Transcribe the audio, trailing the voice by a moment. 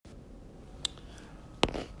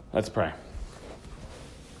Let's pray.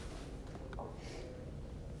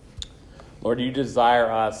 Lord, you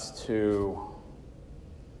desire us to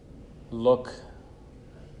look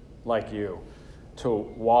like you, to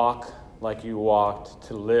walk like you walked,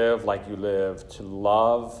 to live like you lived, to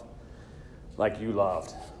love like you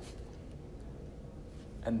loved.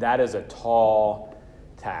 And that is a tall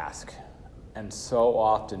task. And so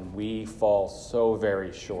often we fall so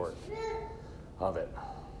very short of it.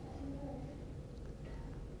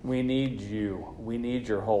 We need you. We need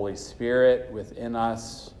your Holy Spirit within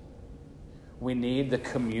us. We need the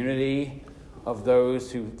community of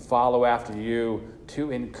those who follow after you to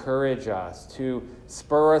encourage us, to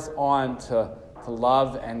spur us on to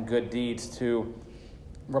love and good deeds, to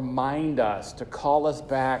remind us, to call us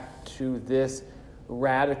back to this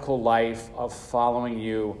radical life of following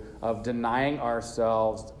you, of denying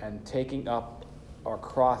ourselves and taking up our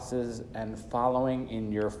crosses and following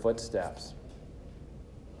in your footsteps.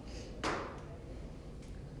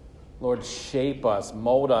 Lord, shape us,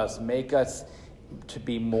 mold us, make us to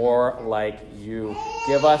be more like you.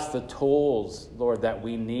 Give us the tools, Lord, that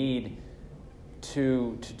we need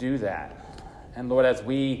to do that. And Lord, as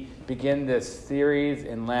we begin this series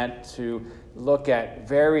in Lent to look at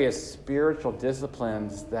various spiritual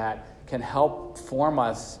disciplines that can help form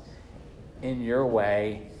us in your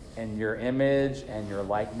way, in your image and your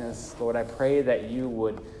likeness, Lord, I pray that you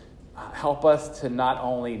would help us to not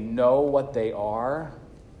only know what they are,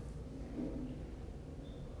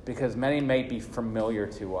 because many may be familiar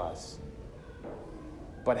to us,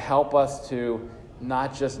 but help us to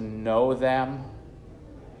not just know them,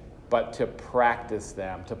 but to practice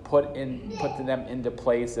them, to put them into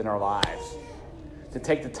place in our lives, to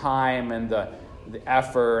take the time and the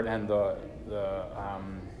effort and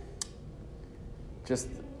just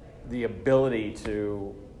the ability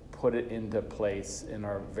to put it into place in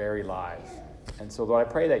our very lives. And so, Lord,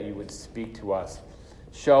 I pray that you would speak to us,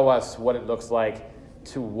 show us what it looks like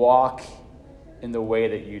to walk in the way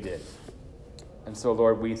that you did. And so,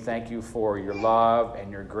 Lord, we thank you for your love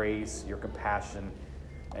and your grace, your compassion,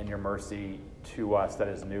 and your mercy to us that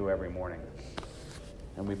is new every morning.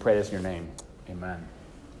 And we pray this in your name. Amen.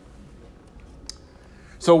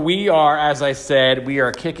 So we are, as I said, we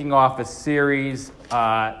are kicking off a series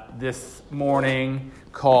this morning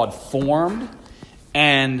called Formed.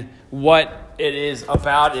 And what it is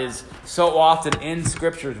about is so often in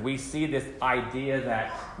scriptures we see this idea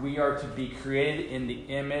that we are to be created in the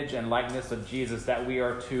image and likeness of Jesus, that we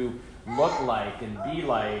are to look like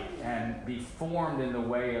and be formed in the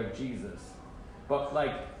way of Jesus. But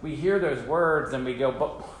we hear those words and we go,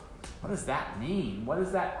 but what does that mean? What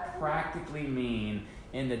does that practically mean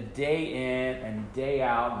in the day in and day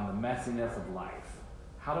out and the messiness of life?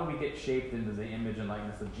 How do we get shaped into the image and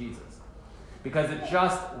likeness of Jesus? Because it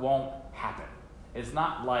just won't happen. It's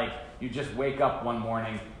not like you just wake up one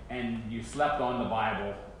morning and you slept on the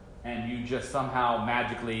Bible and you just somehow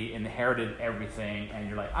magically inherited everything and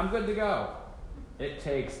you're like, I'm good to go. It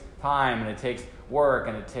takes time and it takes work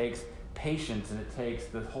and it takes patience and it takes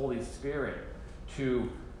the Holy Spirit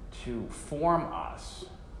to form us.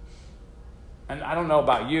 And I don't know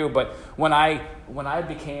about you, but when I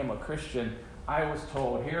became a Christian, I was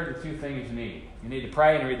told, here are the two things you need. You need to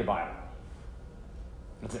pray and read the Bible.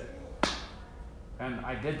 That's it. And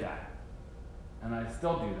I did that. And I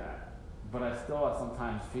still do that. But I still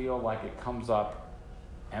sometimes feel like it comes up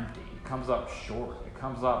empty. It comes up short. It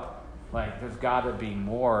comes up like there's got to be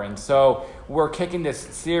more. And so we're kicking this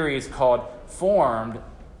series called Formed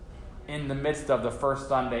in the midst of the first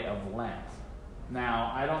Sunday of Lent.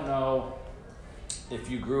 Now, I don't know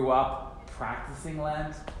if you grew up practicing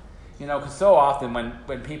Lent. Because so often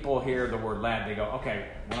when people hear the word Lent, they go, okay,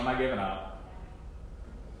 what am I giving up?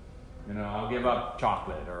 I'll give up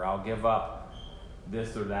chocolate, or I'll give up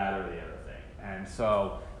this or that or the other thing. And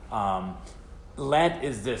so Lent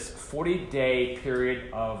is this 40-day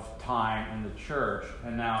period of time in the church.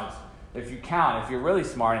 And now if you're really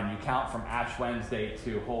smart and you count from Ash Wednesday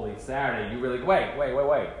to Holy Saturday, you really go,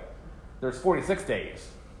 wait. There's 46 days.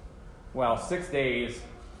 Well, 6 days,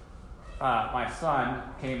 my son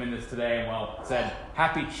came in this today and said,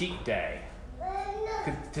 happy cheat day.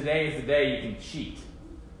 Because today is the day you can cheat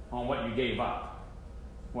on what you gave up.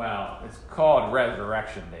 Well, it's called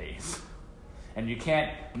Resurrection Days. And you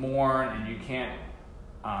can't mourn and you can't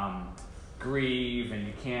grieve and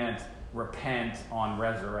you can't repent on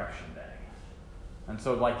Resurrection Day. And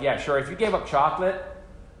so sure, if you gave up chocolate,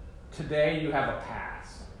 today you have a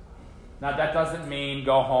pass. Now that doesn't mean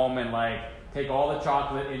go home and take all the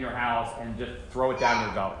chocolate in your house and just throw it down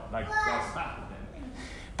your gullet. That's not the thing.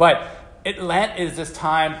 But Lent is this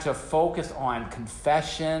time to focus on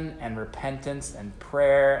confession and repentance and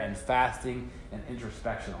prayer and fasting and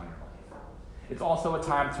introspection on your life. It's also a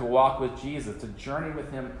time to walk with Jesus, to journey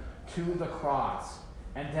with him to the cross,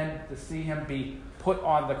 and then to see him be put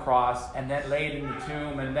on the cross and then laid in the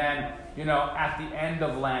tomb. And then, at the end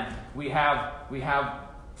of Lent, we have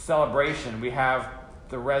celebration. We have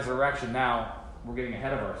the resurrection. Now, we're getting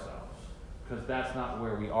ahead of ourselves because that's not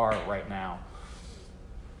where we are right now.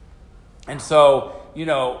 And so,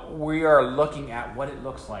 we are looking at what it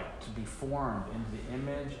looks like to be formed into the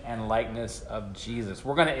image and likeness of Jesus.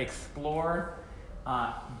 We're going to explore,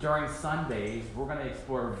 during Sundays, we're going to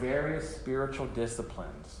explore various spiritual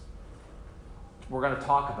disciplines. We're going to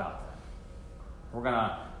talk about them. We're going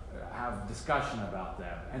to have discussion about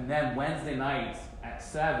them. And then Wednesday nights at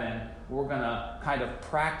 7, we're going to kind of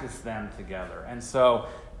practice them together. And so,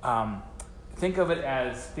 think of it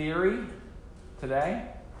as theory today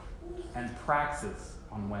and praxis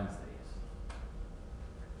on Wednesdays.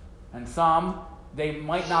 And some, they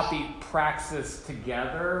might not be praxis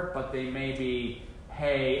together, but they may be,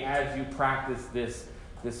 hey, as you practice this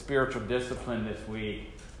spiritual discipline this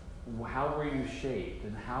week, how were you shaped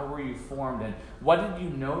and how were you formed and what did you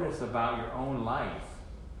notice about your own life?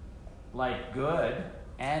 Like good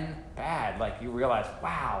and bad. Like you realize,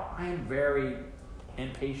 wow, I'm very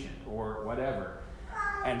impatient or whatever.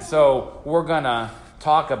 And so we're going to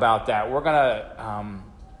talk about that. We're going to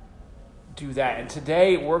do that. And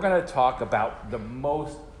today we're going to talk about the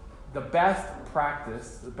best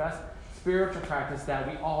practice, the best spiritual practice that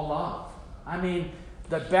we all love. I mean,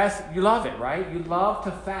 the best, you love it, right? You love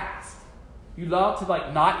to fast. You love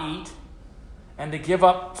to not eat and to give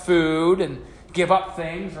up food and give up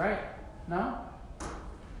things, right? No?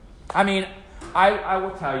 I mean, I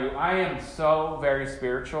will tell you, I am so very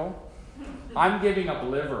spiritual. I'm giving up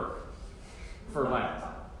liver for Lent.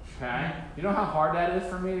 Okay? You know how hard that is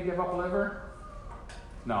for me to give up liver?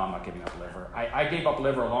 No, I'm not giving up liver. I gave up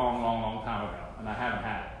liver a long, long, long time ago, and I haven't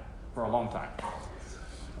had it for a long time.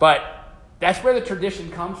 But that's where the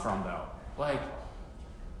tradition comes from, though.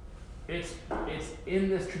 It's in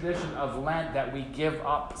this tradition of Lent that we give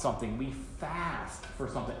up something. We fast for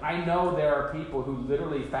something. I know there are people who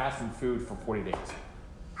literally fast from food for 40 days.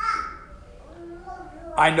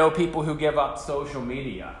 I know people who give up social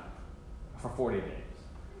media for 40 days.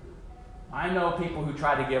 I know people who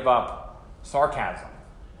try to give up sarcasm.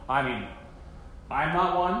 I mean, I'm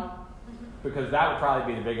not one, because that would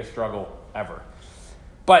probably be the biggest struggle ever.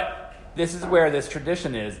 But this is where this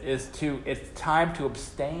tradition it's time to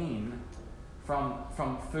abstain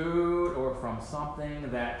from food or from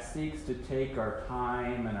something that seeks to take our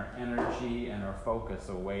time and our energy and our focus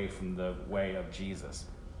away from the way of Jesus.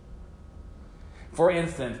 For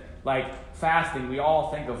instance, fasting, we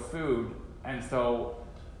all think of food, and so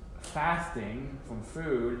fasting from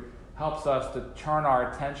food helps us to turn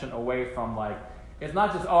our attention away from it's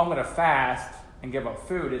not just, I'm going to fast and give up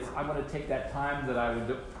food. It's I'm going to take that time that I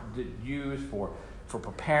would use for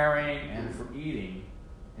preparing and for eating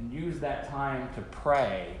and use that time to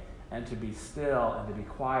pray and to be still and to be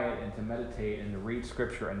quiet and to meditate and to read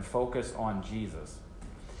Scripture and focus on Jesus.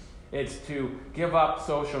 It's to give up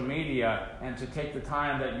social media and to take the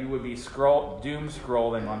time that you would be doom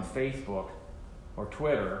scrolling on Facebook or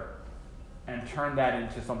Twitter and turn that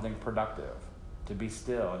into something productive, to be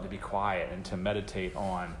still and to be quiet and to meditate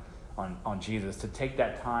on Jesus, to take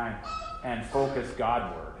that time and focus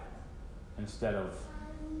Godward instead of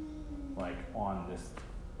on this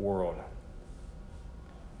world.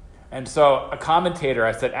 And so a commentator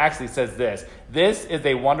actually says this is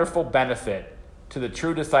a wonderful benefit to the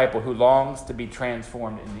true disciple who longs to be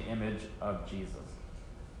transformed in the image of Jesus.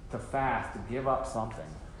 To fast, to give up something,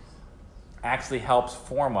 actually helps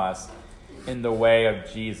form us in the way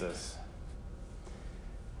of Jesus.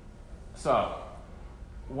 So,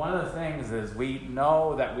 one of the things is we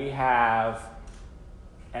know that we have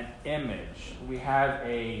an image. We have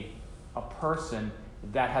a person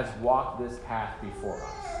that has walked this path before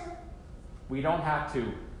us. We don't have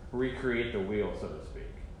to recreate the wheel, so to speak.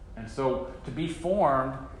 And so, to be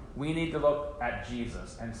formed, we need to look at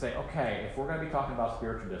Jesus and say, okay, if we're going to be talking about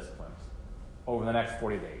spiritual disciplines over the next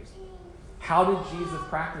 40 days, how did Jesus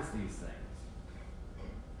practice these things?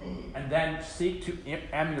 And then seek to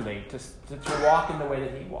emulate, to walk in the way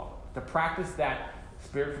that he walked, to practice that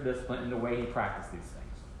spiritual discipline in the way he practiced these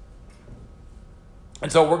things.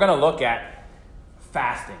 And so we're going to look at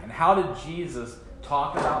fasting. And how did Jesus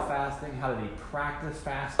talk about fasting? How did he practice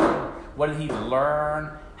fasting? What did he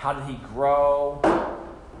learn? How did he grow?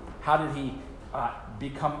 How did he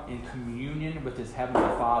become in communion with his heavenly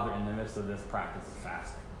Father in the midst of this practice of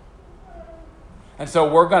fasting? And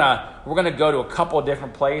so we're gonna go to a couple of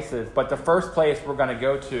different places, but the first place we're gonna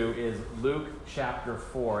go to is Luke chapter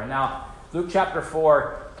 4. And now Luke chapter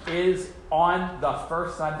 4 is on the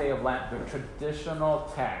first Sunday of Lent, the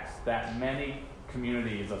traditional text that many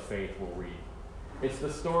communities of faith will read. It's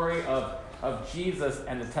the story of Jesus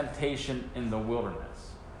and the temptation in the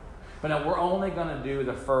wilderness. But now we're only going to do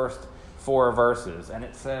the first 4 verses, and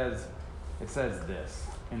it says this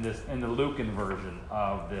in the Lucan version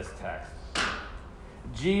of this text.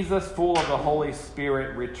 Jesus, full of the Holy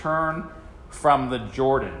Spirit, returned from the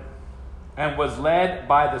Jordan and was led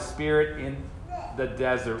by the Spirit in the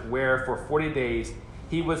desert, where for 40 days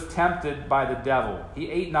he was tempted by the devil. He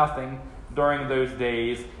ate nothing during those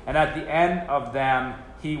days, and at the end of them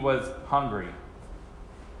he was hungry.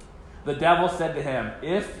 The devil said to him,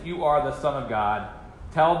 "If you are the Son of God,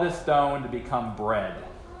 tell this stone to become bread."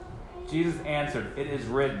 Jesus answered, "It is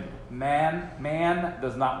written, man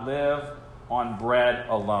does not live on bread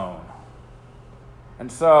alone."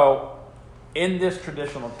 And so, in this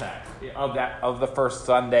traditional text of the first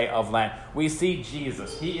Sunday of Lent, we see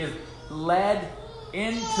Jesus. He is led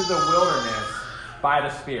into the wilderness by the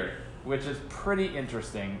Spirit, which is pretty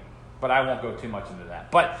interesting, but I won't go too much into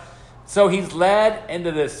that. But so he's led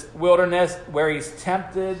into this wilderness where he's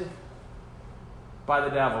tempted by the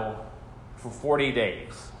devil for 40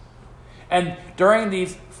 days. And during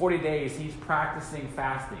these 40 days, he's practicing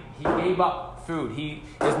fasting. He gave up food. He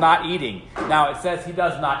is not eating. Now, it says he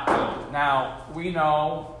does not eat. Now, we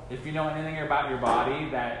know, if you know anything about your body,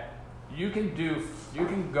 that you can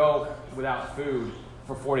go without food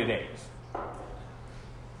for 40 days.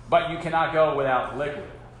 But you cannot go without liquid.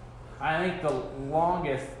 I think the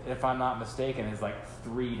longest, if I'm not mistaken, is like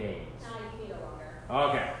 3 days. No, you can go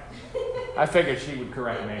longer. Okay. I figured she would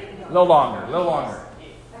correct me. A little longer.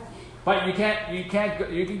 But you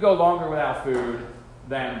can go longer without food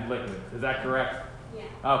than liquid. Is that correct?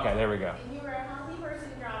 Yeah. Okay, there we go. If you were a healthy person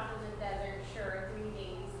dropped in the desert, sure, 3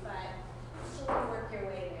 days, but still work your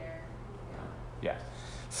way there. Yeah.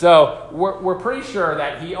 So we're pretty sure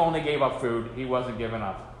that he only gave up food. He wasn't giving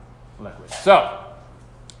up liquid. So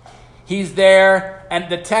he's there, and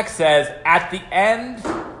the text says, at the end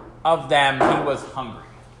of them, he was hungry.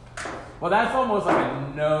 Well, that's almost like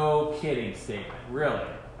a no kidding statement, really.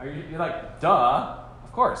 You're like, duh,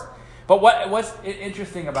 of course. But what's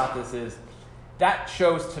interesting about this is that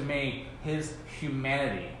shows to me his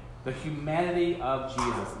humanity, the humanity of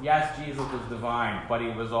Jesus. Yes, Jesus was divine, but he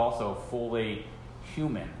was also fully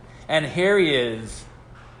human. And here he is,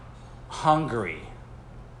 hungry.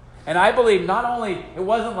 And I believe not only, it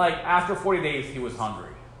wasn't like after 40 days he was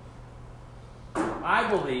hungry. I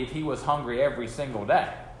believe he was hungry every single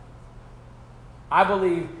day. I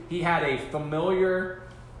believe he had a familiar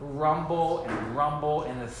rumble and grumble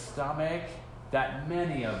in his stomach that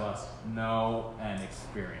many of us know and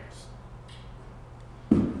experience.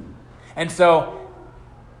 And so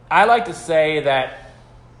I like to say that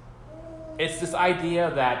it's this idea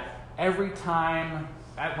that every time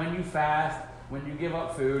when you fast, when you give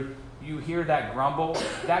up food, you hear that grumble.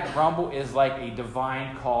 That grumble is like a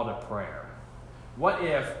divine call to prayer. What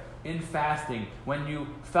if in fasting, when you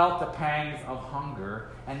felt the pangs of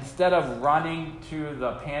hunger, instead of running to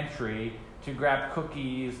the pantry to grab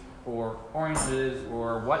cookies or oranges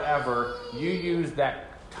or whatever, you use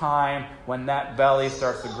that time when that belly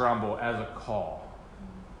starts to grumble as a call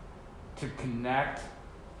to connect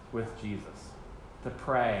with Jesus, to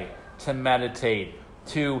pray, to meditate,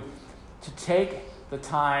 to take the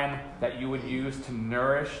time that you would use to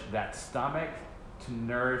nourish that stomach, to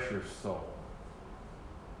nourish your soul.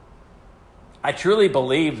 I truly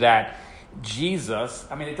believe that Jesus,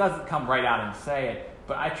 it doesn't come right out and say it,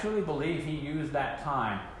 but I truly believe he used that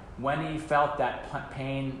time when he felt that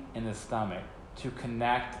pain in his stomach to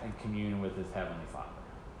connect and commune with his Heavenly Father.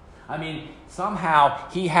 Somehow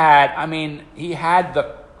he had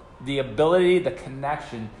the ability, the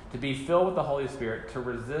connection to be filled with the Holy Spirit to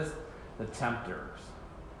resist the tempter's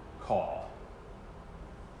call.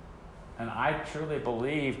 And I truly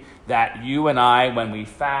believe that you and I, when we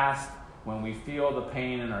fast, when we feel the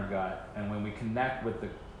pain in our gut, and when we connect with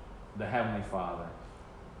the Heavenly Father,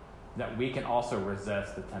 that we can also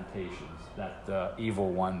resist the temptations that the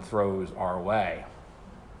evil one throws our way.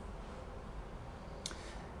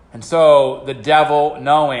 And so the devil,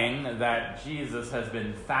 knowing that Jesus has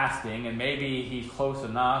been fasting, and maybe he's close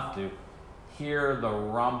enough to hear the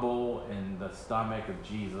rumble in the stomach of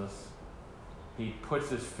Jesus, he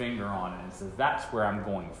puts his finger on it and says, that's where I'm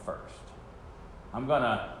going first. I'm going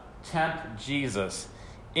to tempt Jesus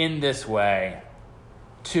in this way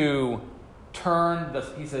to turn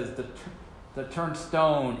to turn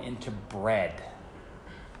stone into bread.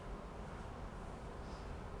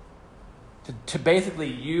 to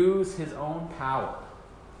basically use his own power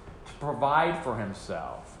to provide for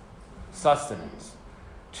himself sustenance,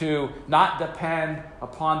 to not depend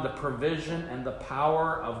upon the provision and the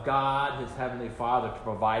power of God, his heavenly Father, to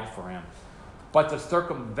provide for him, but to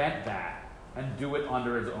circumvent that and do it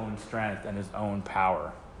under his own strength and his own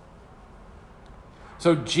power.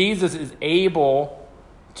 So Jesus is able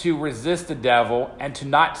to resist the devil and to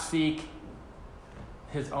not seek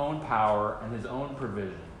his own power and his own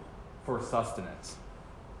provision for sustenance.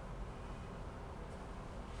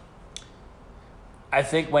 I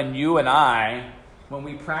think when you and I, when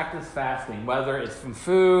we practice fasting, whether it's from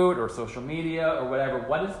food or social media or whatever,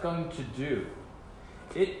 what it's going to do,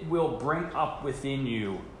 it will bring up within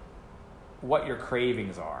you what your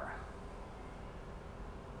cravings are,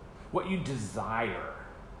 what you desire.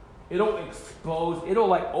 It'll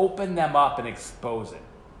open them up and expose it.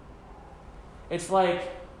 It's like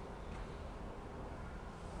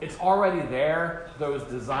it's already there, those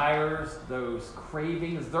desires, those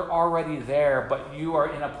cravings, they're already there, but you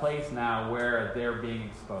are in a place now where they're being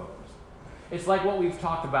exposed. It's like what we've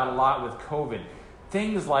talked about a lot with COVID.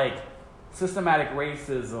 Things like systematic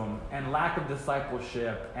racism and lack of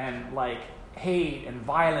discipleship and like hate and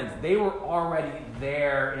violence, they were already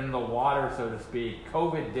there in the water, so to speak.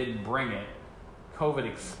 COVID didn't bring it. COVID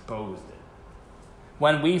exposed it.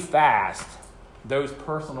 When we fast, those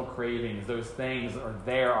personal cravings, those things are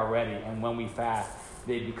there already, and when we fast,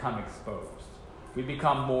 they become exposed. We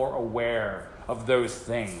become more aware of those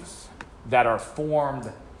things that are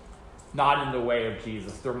formed not in the way of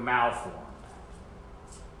Jesus. They're malformed.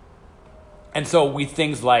 And so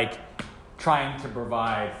things like trying to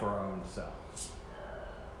provide for our own selves,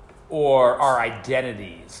 or our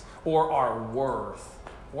identities, or our worth,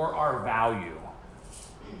 or our value.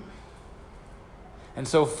 And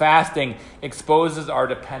so fasting exposes our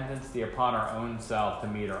dependency upon our own self to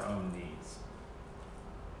meet our own needs,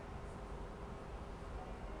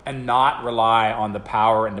 and not rely on the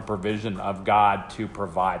power and the provision of God to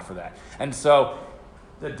provide for that. And so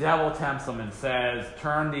the devil tempts him and says,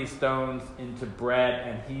 turn these stones into bread.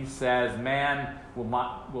 And he says, man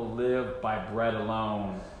will live by bread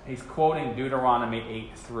alone. He's quoting Deuteronomy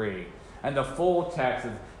 8:3. And the full text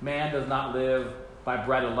is, man does not live by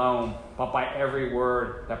bread alone, but by every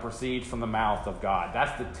word that proceeds from the mouth of God.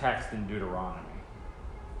 That's the text in Deuteronomy.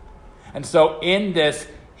 And so in this,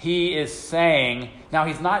 he is saying, now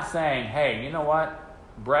he's not saying, hey, you know what?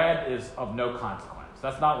 Bread is of no consequence.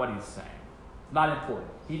 That's not what he's saying. Not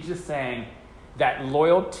important. He's just saying that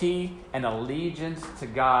loyalty and allegiance to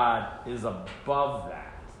God is above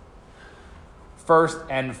that. First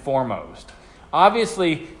and foremost.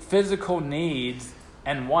 Obviously, physical needs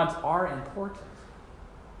and wants are important.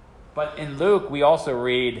 But in Luke, we also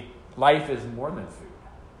read, life is more than food.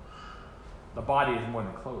 The body is more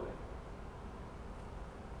than clothing.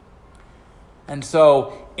 And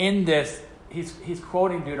so in this, he's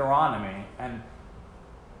quoting Deuteronomy, and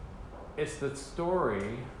it's the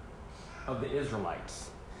story of the Israelites.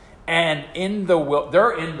 And they're in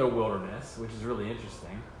the wilderness, which is really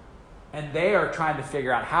interesting. And they are trying to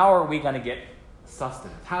figure out, how are we going to get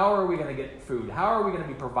sustenance? How are we going to get food? How are we going to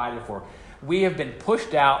be provided for? We have been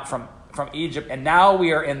pushed out from Egypt, and now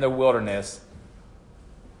we are in the wilderness,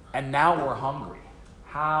 and now we're hungry.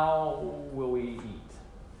 How will we eat?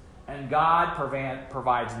 And God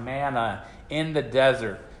provides manna in the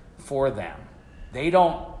desert for them. They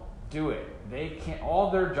don't do it. They can't. All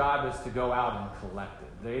their job is to go out and collect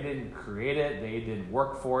it. They didn't create it. They didn't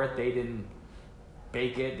work for it. They didn't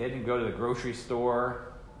bake it. They didn't go to the grocery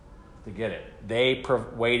store to get it. They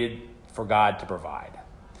waited for God to provide.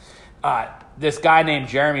 This guy named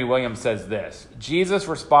Jeremy Williams says this: Jesus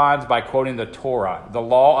responds by quoting the Torah, the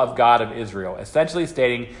law of God of Israel, essentially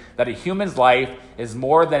stating that a human's life is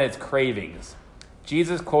more than its cravings.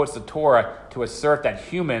 Jesus quotes the Torah to assert that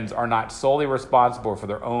humans are not solely responsible for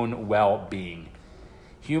their own well-being.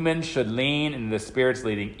 Humans should lean into the Spirit's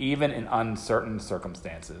leading, even in uncertain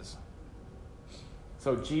circumstances.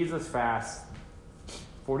 So Jesus fasts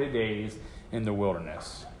 40 days in the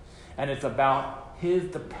wilderness. And it's about his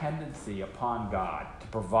dependency upon God to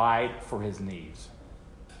provide for his needs,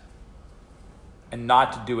 and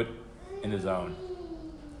not to do it in his own.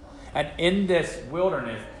 And in this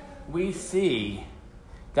wilderness, we see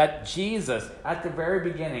that Jesus, at the very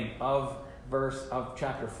beginning of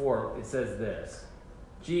chapter 4, it says this: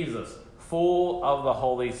 Jesus, full of the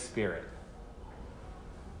Holy Spirit.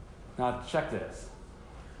 Now check this.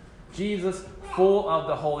 Jesus, full of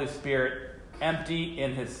the Holy Spirit, empty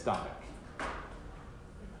in his stomach.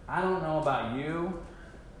 I don't know about you,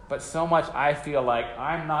 but so much I feel like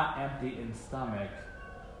I'm not empty in stomach.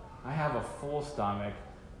 I have a full stomach,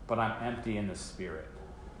 but I'm empty in the spirit.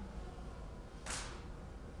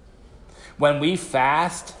 When we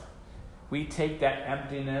fast, we take that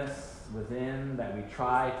emptiness within that we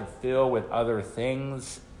try to fill with other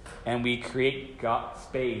things, and we create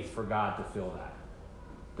space for God to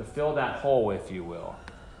fill that hole, if you will.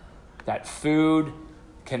 That food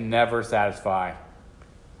can never satisfy.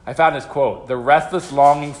 I found this quote: "The restless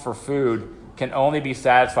longing for food can only be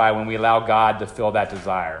satisfied when we allow God to fill that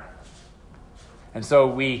desire." And so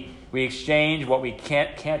we exchange what we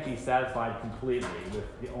can't be satisfied completely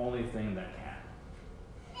with the only thing that can.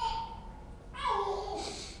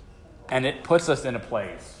 And it puts us in a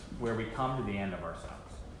place where we come to the end of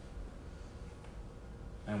ourselves.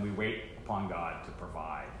 And we wait upon God to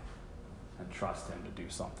provide and trust him to do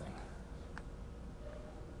something.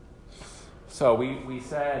 So we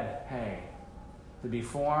said, hey, to be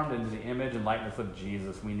formed into the image and likeness of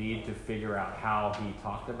Jesus, we need to figure out how he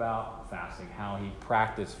talked about fasting, how he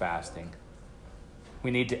practiced fasting.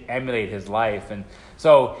 We need to emulate his life. And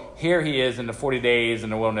so here he is in the 40 days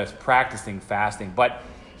in the wilderness practicing fasting. But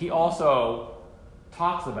he also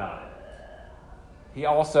talks about it. He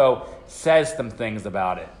also says some things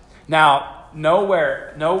about it. Now,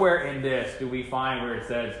 nowhere in this do we find where it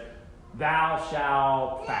says, "Thou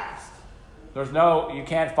shalt fast." You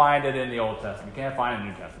can't find it in the Old Testament. You can't find it in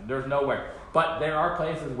the New Testament. There's nowhere. But there are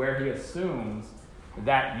places where he assumes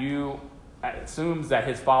that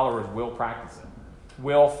his followers will practice it,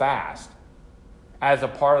 will fast, as a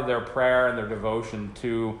part of their prayer and their devotion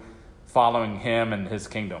to following him and his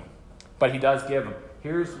kingdom. But he does give them,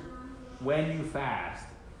 here's when you fast,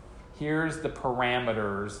 here's the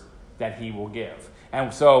parameters that he will give.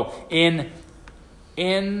 And so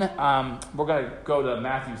we're going to go to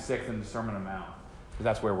Matthew 6 in the Sermon on the Mount, because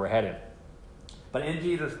that's where we're headed. But in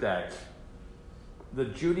Jesus' day, the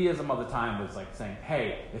Judaism of the time was like saying,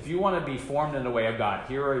 hey, if you want to be formed in the way of God,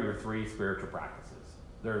 here are your 3 spiritual practices.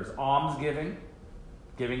 There's almsgiving,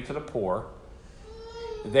 giving to the poor.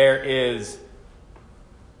 There is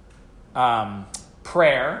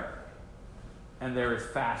prayer, and there is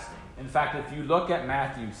fasting. In fact, if you look at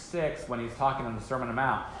Matthew 6, when he's talking on the Sermon on the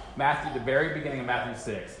Mount, the very beginning of Matthew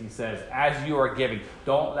 6, he says, as you are giving,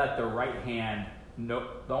 don't let your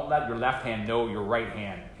left hand know your right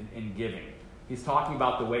hand in giving. He's talking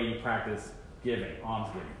about the way you practice giving,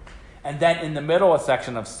 almsgiving. And then in the middle of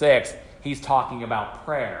section of 6, he's talking about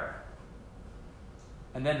prayer.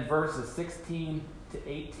 And then verses 16 to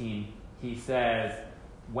 18, he says,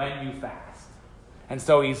 when you fast. And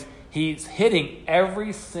so he's hitting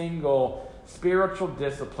every single spiritual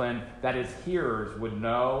discipline that his hearers would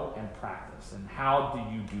know and practice. And how do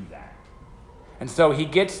you do that? And so he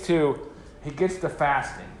gets to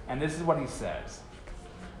fasting. And this is what he says.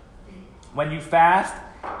 When you fast,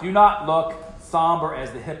 do not look somber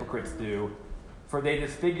as the hypocrites do, for they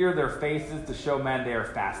disfigure their faces to show men they are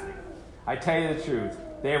fasting. I tell you the truth,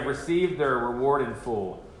 they have received their reward in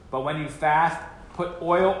full. But when you fast, put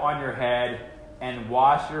oil on your head and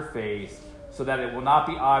wash your face, so that it will not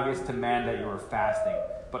be obvious to men that you are fasting,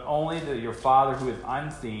 but only to your Father who is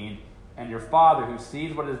unseen, and your Father who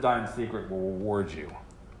sees what is done in secret will reward you.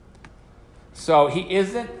 So he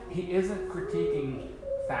isn't critiquing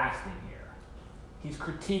fasting here. He's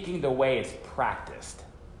critiquing the way it's practiced.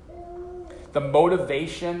 The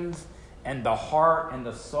motivations and the heart and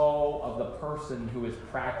the soul of the person who is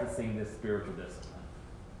practicing this spiritual discipline.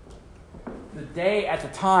 The day at the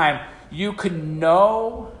time, you could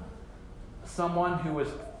know someone who was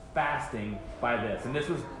fasting by this. And this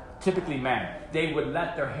was typically men. They would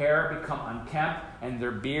let their hair become unkempt and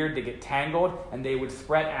their beard to get tangled, and they would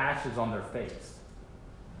spread ashes on their face.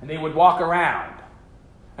 And they would walk around,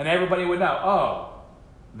 and everybody would know, oh,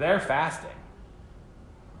 they're fasting.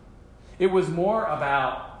 It was more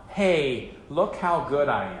about, hey, look how good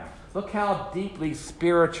I am. Look how deeply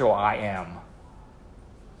spiritual I am.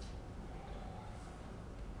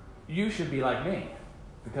 You should be like me,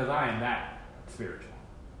 because I am that spiritual.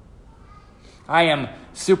 I am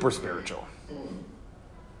super spiritual.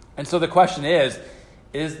 And so the question is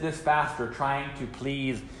this faster trying to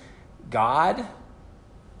please God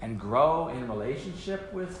and grow in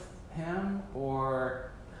relationship with him?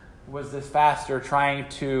 Or was this faster trying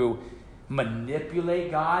to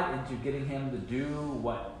manipulate God into getting him to do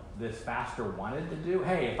what this faster wanted to do?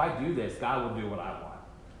 Hey, if I do this, God will do what I want.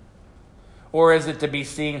 Or is it to be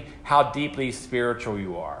seen how deeply spiritual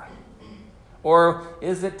you are? Or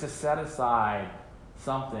is it to set aside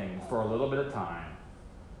something for a little bit of time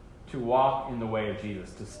to walk in the way of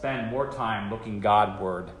Jesus, to spend more time looking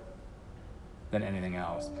Godward than anything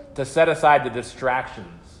else, to set aside the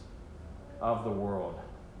distractions of the world,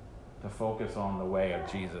 to focus on the way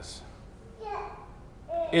of Jesus?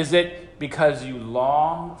 Is it because you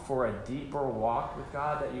long for a deeper walk with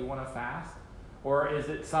God that you want to fast? Or is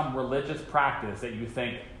it some religious practice that you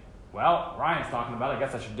think, well, Ryan's talking about it, I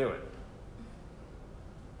guess I should do it?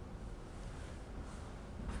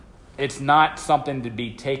 It's not something to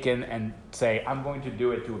be taken and say, I'm going to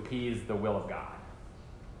do it to appease the will of God.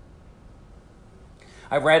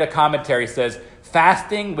 I read a commentary that says,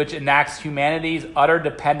 fasting, which enacts humanity's utter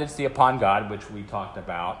dependency upon God, which we talked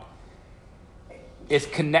about,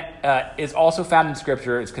 is also found in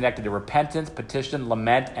Scripture. It's connected to repentance, petition,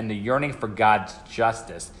 lament, and the yearning for God's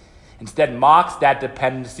justice. Instead, mocks that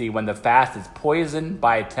dependency when the fast is poisoned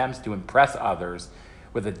by attempts to impress others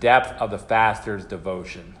with the depth of the faster's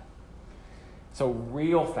devotion. So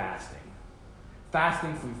real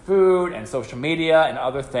fasting from food and social media and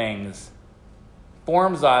other things,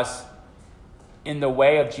 forms us in the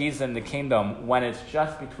way of Jesus in the kingdom when it's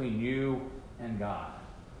just between you and God.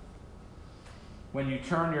 When you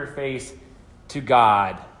turn your face to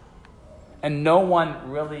God and no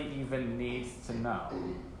one really even needs to know.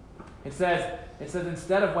 It says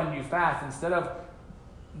instead of when you fast, instead of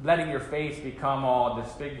letting your face become all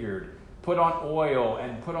disfigured, put on oil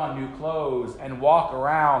and put on new clothes and walk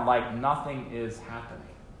around like nothing is happening.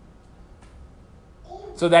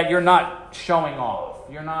 So that you're not showing off.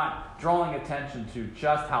 You're not drawing attention to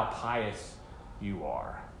just how pious you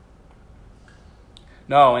are.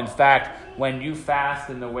 No, in fact, when you fast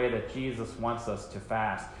in the way that Jesus wants us to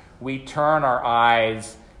fast, we turn our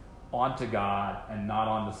eyes onto God and not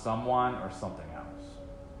onto someone or something else.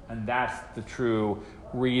 And that's the true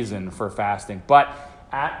reason for fasting. But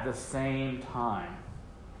at the same time,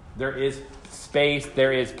 there is space,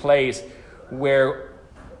 there is place where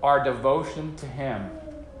our devotion to Him,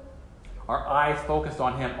 our eyes focused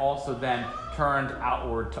on Him, also then turned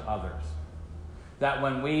outward to others. That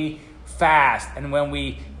when we fast and when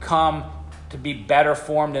we come to be better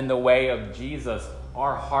formed in the way of Jesus,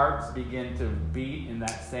 our hearts begin to beat in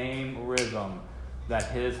that same rhythm that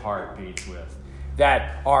His heart beats with.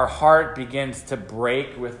 That our heart begins to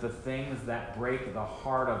break with the things that break the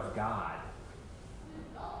heart of God.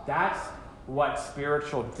 That's what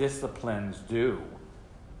spiritual disciplines do.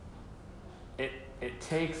 It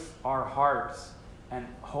takes our hearts and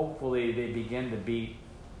hopefully they begin to beat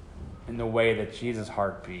in the way that Jesus'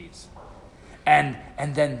 heart beats. And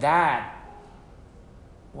then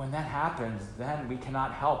when that happens, then we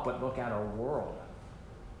cannot help but look at our world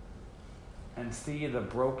and see the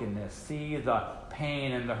brokenness, see the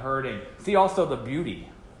pain and the hurting, see also the beauty.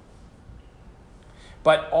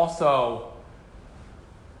 But also,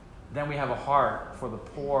 then we have a heart for the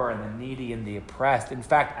poor and the needy and the oppressed. In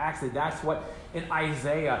fact, actually, that's what in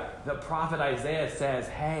Isaiah, the prophet Isaiah says,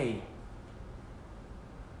 hey,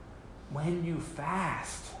 when you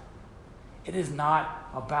fast, it is not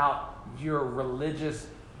about your religious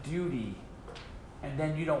duty, and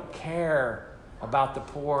then you don't care about the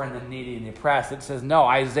poor and the needy and the oppressed. It says, no,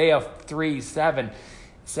 Isaiah 3:7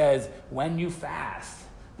 says, when you fast,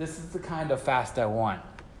 this is the kind of fast I want.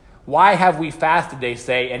 Why have we fasted, they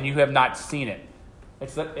say, and you have not seen it?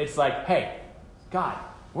 It's like, hey, God,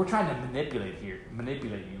 we're trying to manipulate you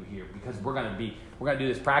here because we're going to do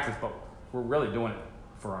this practice, but we're really doing it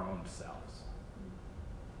for our own selves.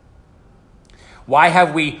 Why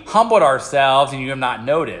have we humbled ourselves and you have not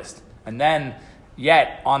noticed? And then,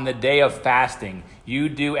 yet, on the day of fasting, you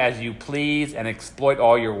do as you please and exploit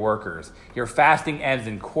all your workers. Your fasting ends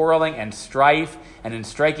in quarreling and strife and in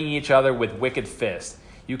striking each other with wicked fists.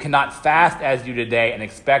 You cannot fast as you do today and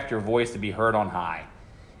expect your voice to be heard on high.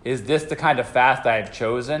 Is this the kind of fast I have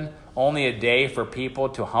chosen? Only a day for people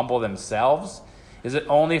to humble themselves? Is it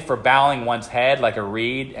only for bowing one's head like a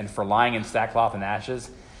reed and for lying in sackcloth and ashes?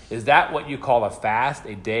 Is that what you call a fast,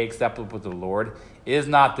 a day acceptable with the Lord? Is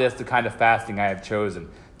not this the kind of fasting I have chosen?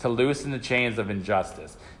 To loosen the chains of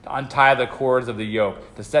injustice, to untie the cords of the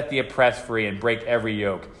yoke, to set the oppressed free and break every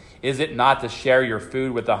yoke? Is it not to share your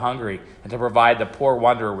food with the hungry and to provide the poor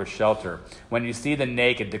wanderer with shelter? When you see the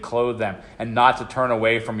naked, to clothe them and not to turn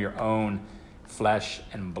away from your own flesh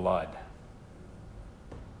and blood?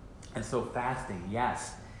 And so fasting,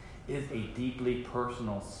 yes, is a deeply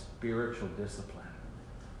personal spiritual discipline.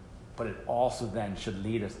 But it also then should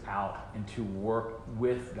lead us out into work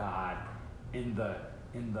with God in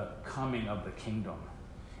the coming of the kingdom,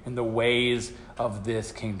 in the ways of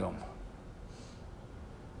this kingdom.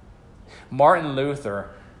 Martin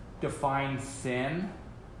Luther defines sin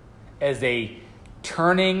as a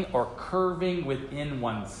turning or curving within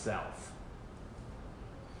oneself.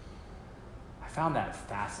 I found that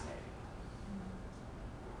fascinating.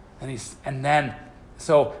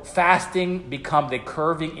 So fasting becomes a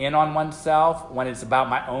curving in on oneself when it's about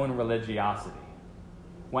my own religiosity.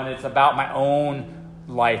 when it's about my own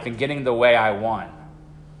life and getting the way I want.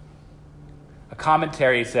 A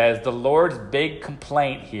commentary says the Lord's big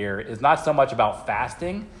complaint here is not so much about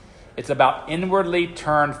fasting, it's about inwardly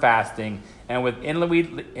turned fasting, and with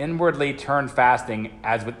inwardly turned fasting,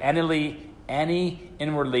 as with any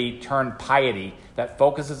inwardly turned piety that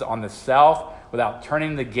focuses on the self without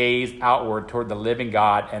turning the gaze outward toward the living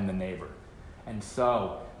God and the neighbor. And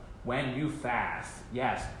so, when you fast,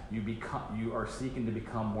 yes, you are seeking to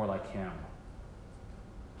become more like Him.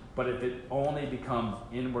 But if it only becomes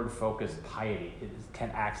inward-focused piety, it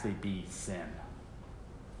can actually be sin.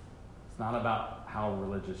 It's not about how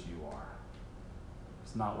religious you are.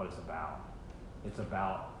 It's not what it's about. It's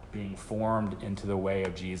about being formed into the way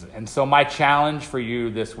of Jesus. And so my challenge for you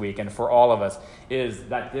this week, and for all of us, is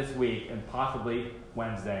that this week, and possibly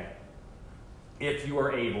Wednesday, if you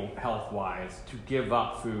are able, health-wise, to give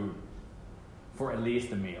up food for at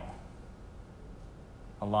least a meal,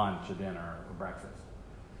 a lunch, a dinner, a breakfast,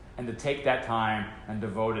 and to take that time and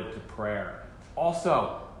devote it to prayer.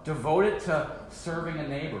 Also, devote it to serving a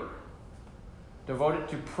neighbor. Devote it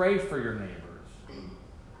to pray for your neighbors.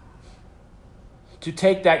 To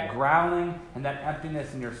take that growling and that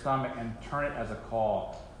emptiness in your stomach and turn it as a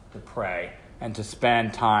call to pray and to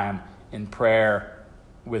spend time in prayer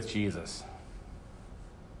with Jesus.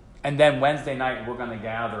 And then Wednesday night, we're going to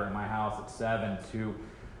gather in my house at 7 to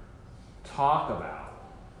talk about,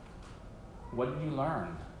 what did you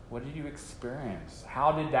learn? What did you experience?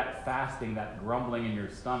 How did that fasting, that grumbling in your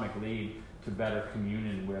stomach lead to better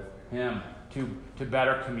communion with Him, to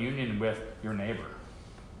better communion with your neighbor?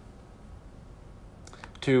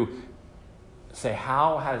 To say,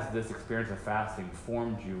 how has this experience of fasting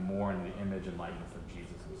formed you more in the image and likeness of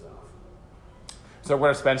Jesus Himself? So we're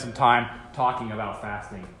going to spend some time talking about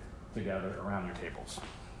fasting together around your tables.